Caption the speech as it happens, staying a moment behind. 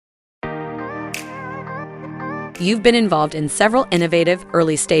you've been involved in several innovative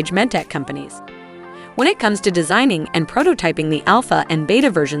early-stage medtech companies. When it comes to designing and prototyping the alpha and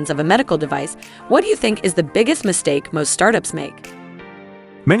beta versions of a medical device, what do you think is the biggest mistake most startups make?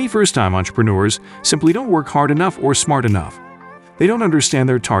 Many first-time entrepreneurs simply don't work hard enough or smart enough. They don't understand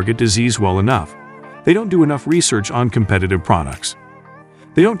their target disease well enough. They don't do enough research on competitive products.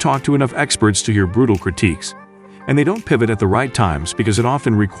 They don't talk to enough experts to hear brutal critiques. And they don't pivot at the right times because it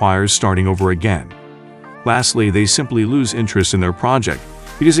often requires starting over again. Lastly, they simply lose interest in their project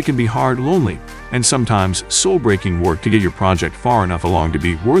because it can be hard, lonely, and sometimes soul-breaking work to get your project far enough along to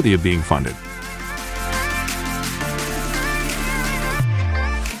be worthy of being funded.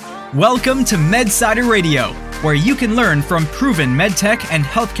 Welcome to MedSider Radio, where you can learn from proven medtech and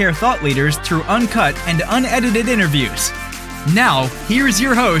healthcare thought leaders through uncut and unedited interviews. Now, here's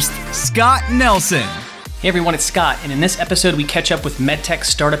your host, Scott Nelson. Hey everyone, it's Scott, and in this episode we catch up with medtech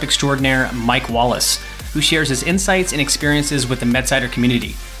startup extraordinaire Mike Wallace, who shares his insights and experiences with the MedSider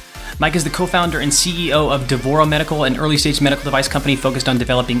community. Mike is the co-founder and CEO of Devoro Medical, an early-stage medical device company focused on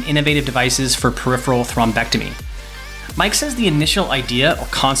developing innovative devices for peripheral thrombectomy. Mike says the initial idea or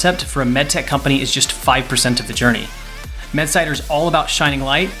concept for a medtech company is just 5% of the journey. MedSider is all about shining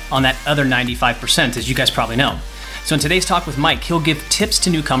light on that other 95%, as you guys probably know. So in today's talk with Mike, he'll give tips to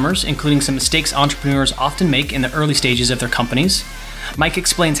newcomers, including some mistakes entrepreneurs often make in the early stages of their companies. Mike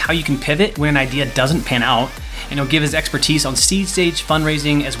explains how you can pivot when an idea doesn't pan out, and he'll give his expertise on seed stage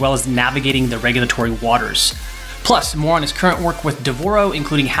fundraising as well as navigating the regulatory waters. Plus, more on his current work with Devoro,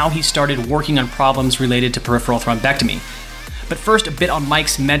 including how he started working on problems related to peripheral thrombectomy. But first, a bit on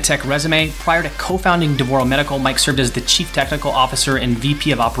Mike's medtech resume. Prior to co-founding Devoro Medical, Mike served as the Chief Technical Officer and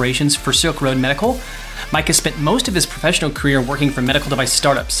VP of Operations for Silk Road Medical. Mike has spent most of his professional career working for medical device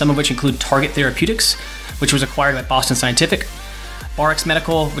startups, some of which include Target Therapeutics, which was acquired by Boston Scientific, Barrx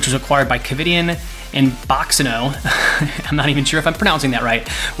Medical, which was acquired by Covidien, and Boxino, I'm not even sure if I'm pronouncing that right,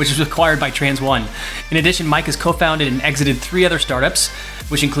 which was acquired by TransOne. In addition, Mike has co-founded and exited 3 other startups,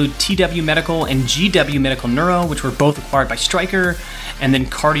 which include TW Medical and GW Medical Neuro, which were both acquired by Stryker, and then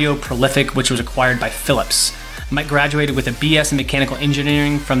Cardio Prolific, which was acquired by Philips. Mike graduated with a BS in Mechanical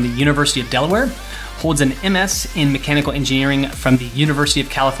Engineering from the University of Delaware, holds an MS in Mechanical Engineering from the University of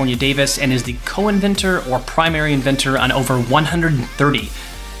California, Davis, and is the co-inventor or primary inventor on over 130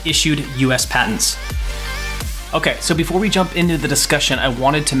 issued U.S. patents. Okay, so before we jump into the discussion, I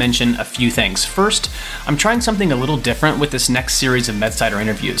wanted to mention a few things. First, I'm trying something a little different with this next series of MedSider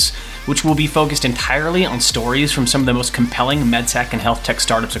interviews, which will be focused entirely on stories from some of the most compelling medtech and health tech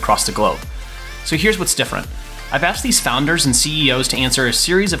startups across the globe. So here's what's different. I've asked these founders and CEOs to answer a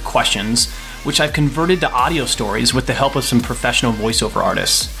series of questions, which I've converted to audio stories with the help of some professional voiceover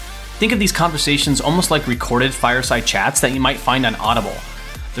artists. Think of these conversations almost like recorded fireside chats that you might find on Audible.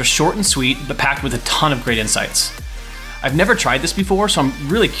 They're short and sweet, but packed with a ton of great insights. I've never tried this before, so I'm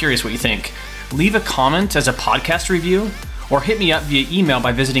really curious what you think. Leave a comment as a podcast review, or hit me up via email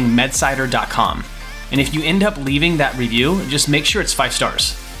by visiting medsider.com. And if you end up leaving that review, just make sure it's 5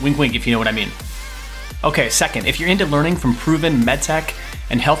 stars. Wink wink if you know what I mean. Okay, second, if you're into learning from proven medtech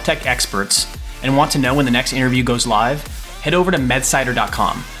and health tech experts and want to know when the next interview goes live, head over to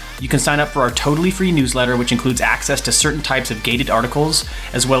medsider.com. You can sign up for our totally free newsletter, which includes access to certain types of gated articles,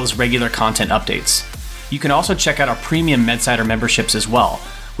 as well as regular content updates. You can also check out our premium MedSider memberships as well,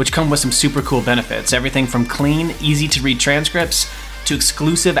 which come with some super cool benefits, everything from clean, easy-to-read transcripts to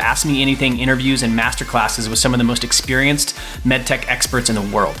exclusive Ask Me Anything interviews and masterclasses with some of the most experienced medtech experts in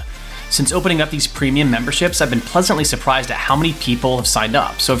the world. Since opening up these premium memberships, I've been pleasantly surprised at how many people have signed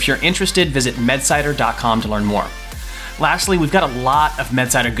up. So if you're interested, visit medsider.com to learn more. Lastly, we've got a lot of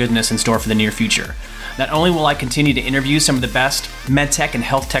MedSider goodness in store for the near future. Not only will I continue to interview some of the best medtech and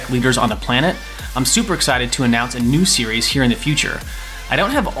health tech leaders on the planet, I'm super excited to announce a new series here in the future. I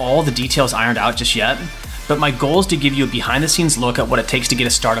don't have all the details ironed out just yet, but my goal is to give you a behind-the-scenes look at what it takes to get a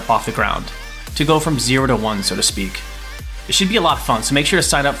startup off the ground, to go from 0 to 1, so to speak. It should be a lot of fun, so make sure to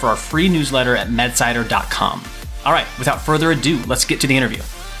sign up for our free newsletter at medsider.com. All right, without further ado, let's get to the interview.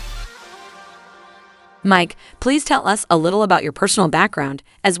 Mike, please tell us a little about your personal background,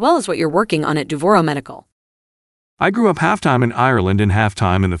 as well as what you're working on at Devoro Medical. I grew up half-time in Ireland and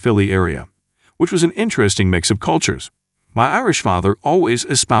half-time in the Philly area, which was an interesting mix of cultures. My Irish father always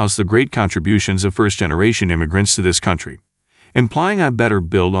espoused the great contributions of first-generation immigrants to this country, implying I better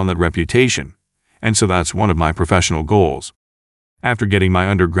build on that reputation, and so that's one of my professional goals. After getting my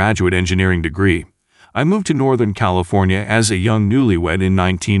undergraduate engineering degree, I moved to Northern California as a young newlywed in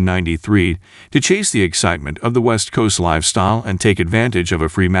 1993 to chase the excitement of the West Coast lifestyle and take advantage of a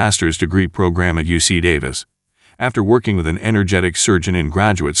free master's degree program at UC Davis. After working with an energetic surgeon in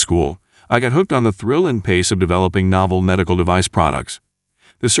graduate school, I got hooked on the thrill and pace of developing novel medical device products.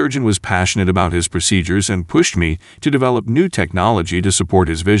 The surgeon was passionate about his procedures and pushed me to develop new technology to support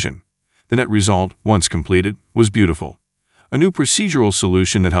his vision. The net result, once completed, was beautiful. A new procedural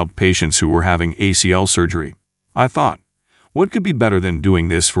solution that helped patients who were having ACL surgery. I thought, what could be better than doing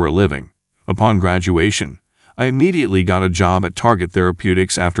this for a living? Upon graduation, I immediately got a job at Target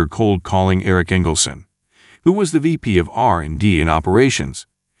Therapeutics after cold calling Eric Engelson, who was the VP of R&D and Operations.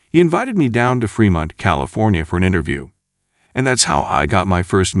 He invited me down to Fremont, California for an interview. And that's how I got my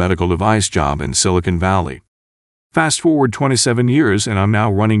first medical device job in Silicon Valley. Fast forward 27 years and I'm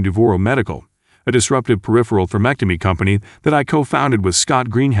now running Devoro Medical, a disruptive peripheral thrombectomy company that I co-founded with Scott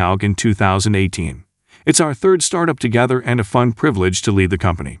Greenhalgh in 2018. It's our third startup together and a fun privilege to lead the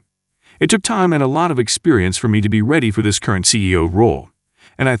company. It took time and a lot of experience for me to be ready for this current CEO role,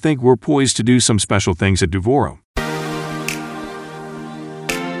 and I think we're poised to do some special things at Devoro.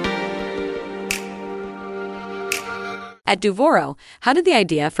 At Devoro, how did the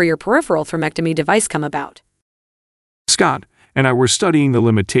idea for your peripheral thrombectomy device come about? Scott and I were studying the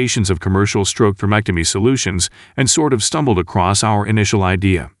limitations of commercial stroke thrombectomy solutions and sort of stumbled across our initial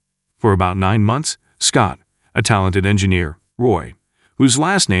idea. For about 9 months, Scott, a talented engineer, Roy, whose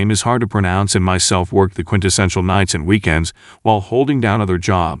last name is hard to pronounce, and myself worked the quintessential nights and weekends while holding down other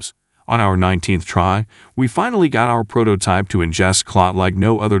jobs. On our 19th try, we finally got our prototype to ingest clot like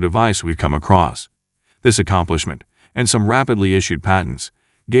no other device we've come across. This accomplishment, and some rapidly issued patents,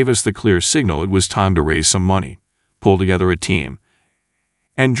 gave us the clear signal it was time to raise some money, pull together a team,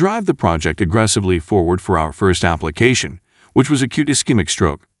 and drive the project aggressively forward for our first application, which was acute ischemic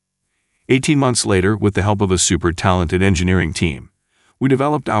stroke. 18 months later, with the help of a super talented engineering team, we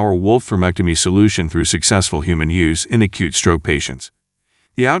developed our Wolf thrombectomy solution through successful human use in acute stroke patients.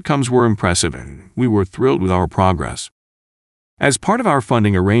 The outcomes were impressive and we were thrilled with our progress. As part of our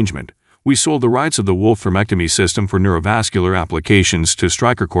funding arrangement, we sold the rights of the Wolf thrombectomy system for neurovascular applications to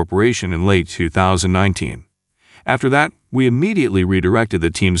Stryker Corporation in late 2019. After that, we immediately redirected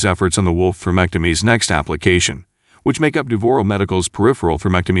the team's efforts on the Wolf thrombectomy's next application, which make up Devoro Medical's peripheral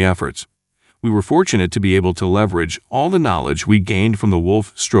thrombectomy efforts. We were fortunate to be able to leverage all the knowledge we gained from the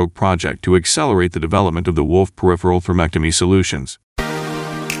Wolf Stroke project to accelerate the development of the Wolf peripheral thrombectomy solutions.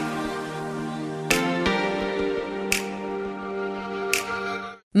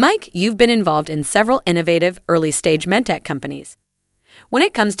 Mike, you've been involved in several innovative early-stage medtech companies. When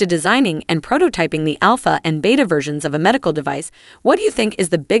it comes to designing and prototyping the alpha and beta versions of a medical device, what do you think is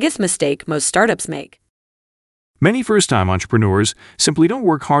the biggest mistake most startups make? Many first-time entrepreneurs simply don't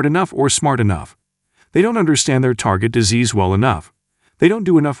work hard enough or smart enough. They don't understand their target disease well enough. They don't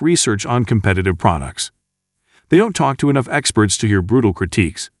do enough research on competitive products. They don't talk to enough experts to hear brutal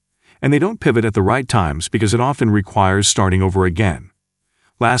critiques. And they don't pivot at the right times because it often requires starting over again.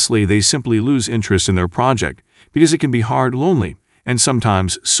 Lastly, they simply lose interest in their project because it can be hard, lonely, and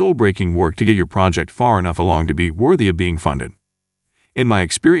sometimes soul-breaking work to get your project far enough along to be worthy of being funded. In my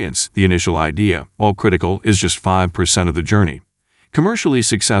experience, the initial idea, while critical, is just 5% of the journey. Commercially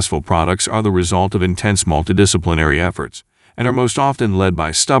successful products are the result of intense multidisciplinary efforts and are most often led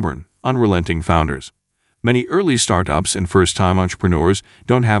by stubborn, unrelenting founders. Many early startups and first-time entrepreneurs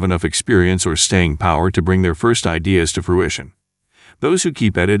don't have enough experience or staying power to bring their first ideas to fruition. Those who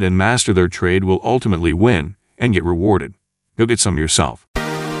keep at it and master their trade will ultimately win and get rewarded. Go get some yourself.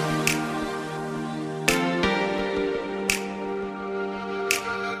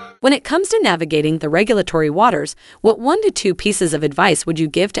 When it comes to navigating the regulatory waters, what 1 to 2 pieces of advice would you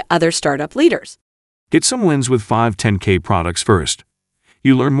give to other startup leaders? Get some wins with 510K products first.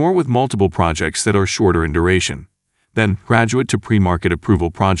 You learn more with multiple projects that are shorter in duration. Then graduate to pre-market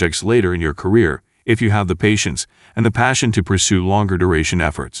approval projects later in your career if you have the patience and the passion to pursue longer duration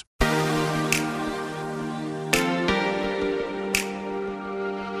efforts.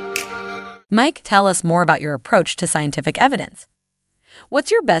 Mike, tell us more about your approach to scientific evidence. What's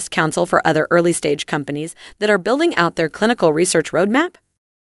your best counsel for other early-stage companies that are building out their clinical research roadmap?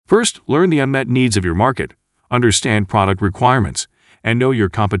 First, learn the unmet needs of your market, understand product requirements, and know your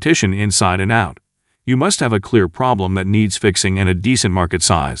competition inside and out. You must have a clear problem that needs fixing and a decent market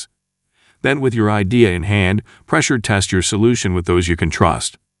size. Then, with your idea in hand, pressure test your solution with those you can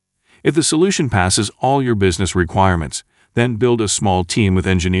trust. If the solution passes all your business requirements, then build a small team with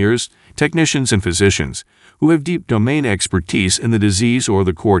engineers, technicians, and physicians who have deep domain expertise in the disease or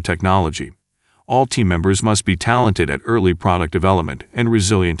the core technology. All team members must be talented at early product development and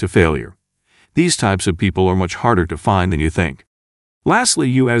resilient to failure. These types of people are much harder to find than you think. Lastly,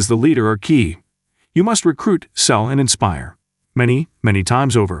 you as the leader are key. You must recruit, sell, and inspire. Many, many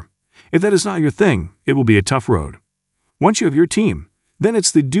times over. If that is not your thing, it will be a tough road. Once you have your team, Then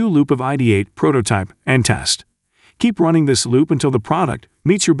it's the do loop of ideate, prototype, and test. Keep running this loop until the product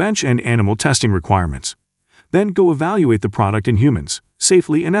meets your bench and animal testing requirements. Then go evaluate the product in humans,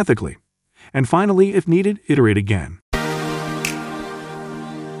 safely and ethically. And finally, if needed, iterate again.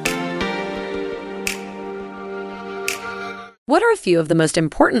 What are a few of the most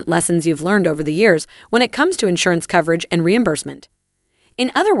important lessons you've learned over the years when it comes to insurance coverage and reimbursement?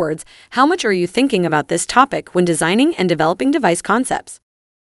 In other words, how much are you thinking about this topic when designing and developing device concepts?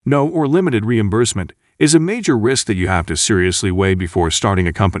 No or limited reimbursement is a major risk that you have to seriously weigh before starting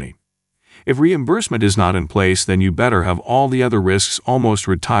a company. If reimbursement is not in place, then you better have all the other risks almost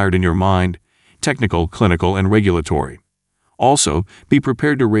retired in your mind: technical, clinical, and regulatory. Also, be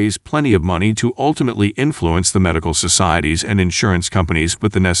prepared to raise plenty of money to ultimately influence the medical societies and insurance companies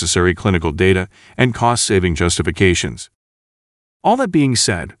with the necessary clinical data and cost-saving justifications. All that being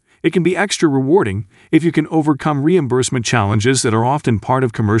said, it can be extra rewarding if you can overcome reimbursement challenges that are often part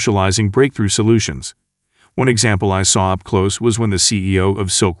of commercializing breakthrough solutions. One example I saw up close was when the CEO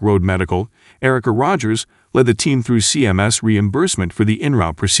of Silk Road Medical, Erica Rogers, led the team through CMS reimbursement for the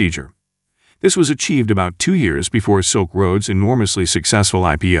in-route procedure. This was achieved about 2 years before Silk Road's enormously successful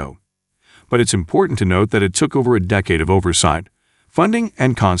IPO. But it's important to note that it took over a decade of oversight, funding,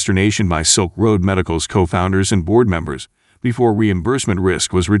 and consternation by Silk Road Medical's co-founders and board members before reimbursement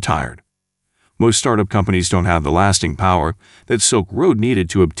risk was retired. Most startup companies don't have the lasting power that Silk Road needed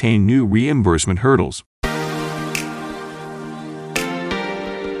to obtain new reimbursement hurdles.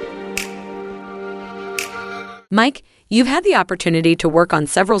 Mike, you've had the opportunity to work on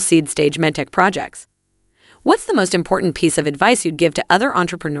several seed-stage medtech projects. What's the most important piece of advice you'd give to other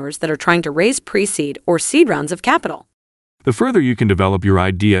entrepreneurs that are trying to raise pre-seed or seed rounds of capital? The further you can develop your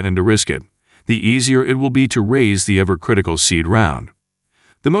idea and to risk it, the easier it will be to raise the ever-critical seed round.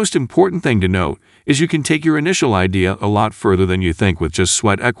 The most important thing to note is you can take your initial idea a lot further than you think with just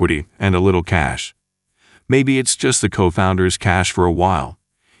sweat equity and a little cash. Maybe it's just the co-founder's cash for a while.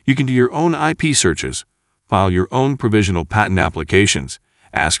 You can do your own IP searches, file your own provisional patent applications,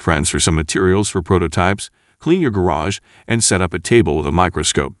 ask friends for some materials for prototypes, clean your garage, and set up a table with a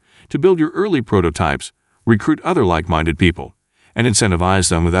microscope to build your early prototypes, recruit other like-minded people, and incentivize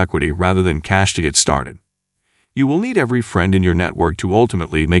them with equity rather than cash to get started. You will need every friend in your network to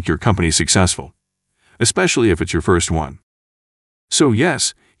ultimately make your company successful, especially if it's your first one. So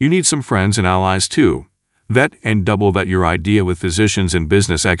yes, you need some friends and allies too. Vet and double vet your idea with physicians and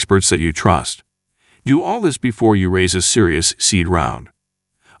business experts that you trust. Do all this before you raise a serious seed round.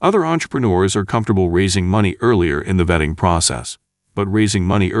 Other entrepreneurs are comfortable raising money earlier in the vetting process, but raising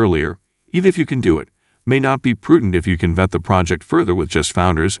money earlier, even if you can do it, may not be prudent if you can vet the project further with just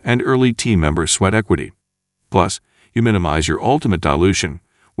founders and early team member sweat equity. Plus, you minimize your ultimate dilution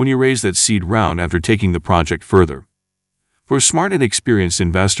when you raise that seed round after taking the project further. For smart and experienced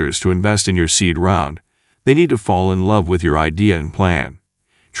investors to invest in your seed round, they need to fall in love with your idea and plan.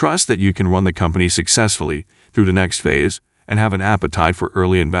 Trust that you can run the company successfully through the next phase and have an appetite for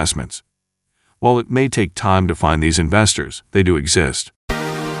early investments. While it may take time to find these investors, they do exist.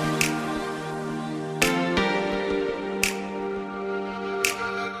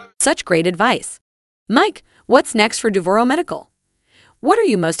 Such great advice. Mike, what's next for Devoro Medical? What are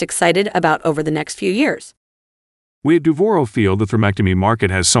you most excited about over the next few years? We at Devoro feel the thrombectomy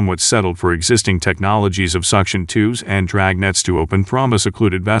market has somewhat settled for existing technologies of suction tubes and drag nets to open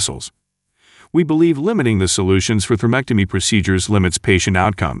thrombus-occluded vessels. We believe limiting the solutions for thrombectomy procedures limits patient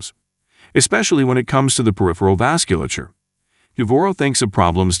outcomes, especially when it comes to the peripheral vasculature. Devoro thinks of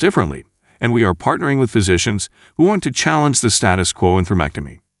problems differently, and we are partnering with physicians who want to challenge the status quo in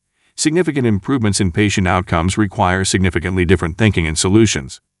thrombectomy. Significant improvements in patient outcomes require significantly different thinking and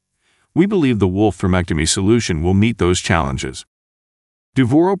solutions. We believe the Wolf thrombectomy solution will meet those challenges.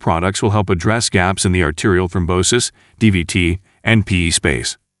 Devoro products will help address gaps in the arterial thrombosis, DVT, and PE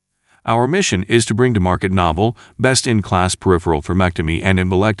space. Our mission is to bring to market novel, best-in-class peripheral thrombectomy and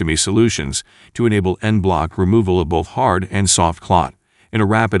embolectomy solutions to enable en-bloc removal of both hard and soft clot in a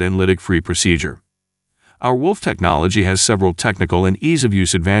rapid and lytic-free procedure. Our Wolf technology has several technical and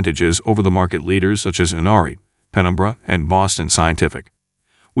ease-of-use advantages over the market leaders such as Inari, Penumbra, and Boston Scientific.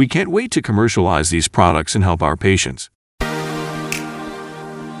 We can't wait to commercialize these products and help our patients.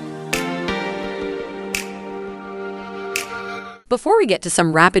 Before we get to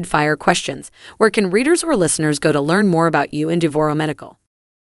some rapid-fire questions, where can readers or listeners go to learn more about you and Devoro Medical?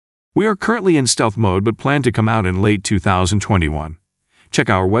 We are currently in stealth mode but plan to come out in late 2021. Check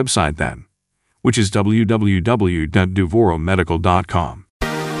our website then, which is www.devoromedical.com.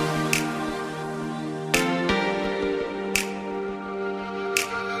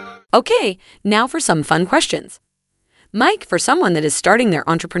 Okay, now for some fun questions. Mike, for someone that is starting their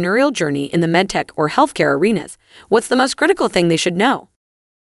entrepreneurial journey in the medtech or healthcare arenas, what's the most critical thing they should know?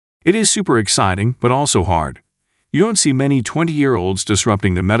 It is super exciting, but also hard. You don't see many 20-year-olds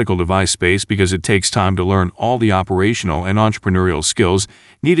disrupting the medical device space because it takes time to learn all the operational and entrepreneurial skills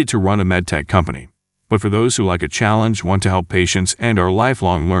needed to run a medtech company. But for those who like a challenge, want to help patients, and are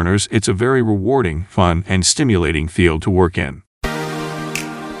lifelong learners, it's a very rewarding, fun, and stimulating field to work in.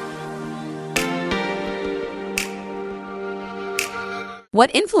 What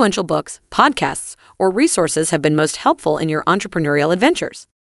influential books, podcasts, or resources have been most helpful in your entrepreneurial adventures?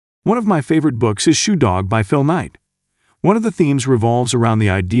 One of my favorite books is Shoe Dog by Phil Knight. One of the themes revolves around the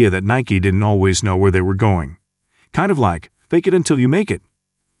idea that Nike didn't always know where they were going. Kind of like, fake it until you make it.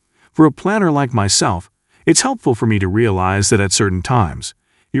 For a planner like myself, it's helpful for me to realize that at certain times,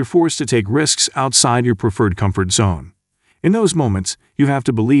 you're forced to take risks outside your preferred comfort zone. In those moments, you have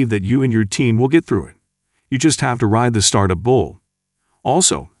to believe that you and your team will get through it. You just have to ride the startup bull.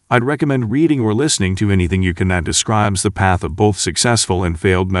 Also, I'd recommend reading or listening to anything you can that describes the path of both successful and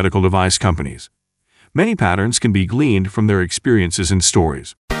failed medical device companies. Many patterns can be gleaned from their experiences and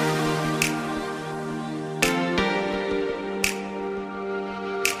stories.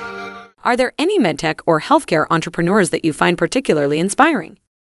 Are there any medtech or healthcare entrepreneurs that you find particularly inspiring?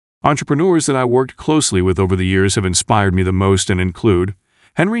 Entrepreneurs that I worked closely with over the years have inspired me the most and include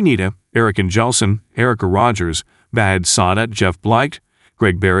Henry Nita, Eric Angelson, Erica Rogers, Vahid Sadat, Jeff Blight,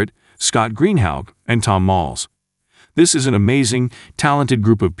 Greg Barrett, Scott Greenhalgh, and Tom Malls. This is an amazing, talented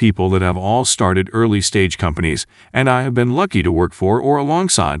group of people that have all started early-stage companies, and I have been lucky to work for or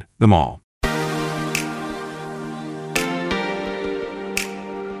alongside them all.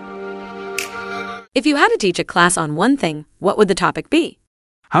 If you had to teach a class on one thing, what would the topic be?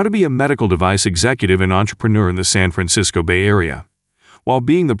 How to be a medical device executive and entrepreneur in the San Francisco Bay Area, while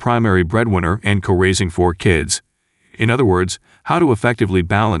being the primary breadwinner and co-raising 4 kids. In other words, how to effectively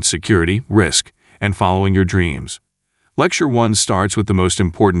balance security, risk, and following your dreams. Lecture 1 starts with the most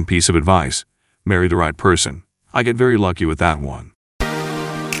important piece of advice: marry the right person. I get very lucky with that one.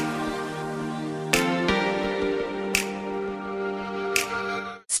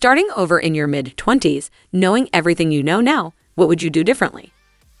 Starting over in your mid-20s, knowing everything you know now, what would you do differently?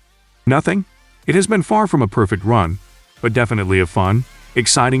 Nothing. It has been far from a perfect run, but definitely a fun,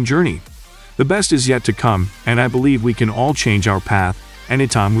 exciting journey. The best is yet to come, and I believe we can all change our path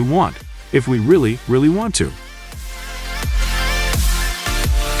anytime we want, if we really, really want to.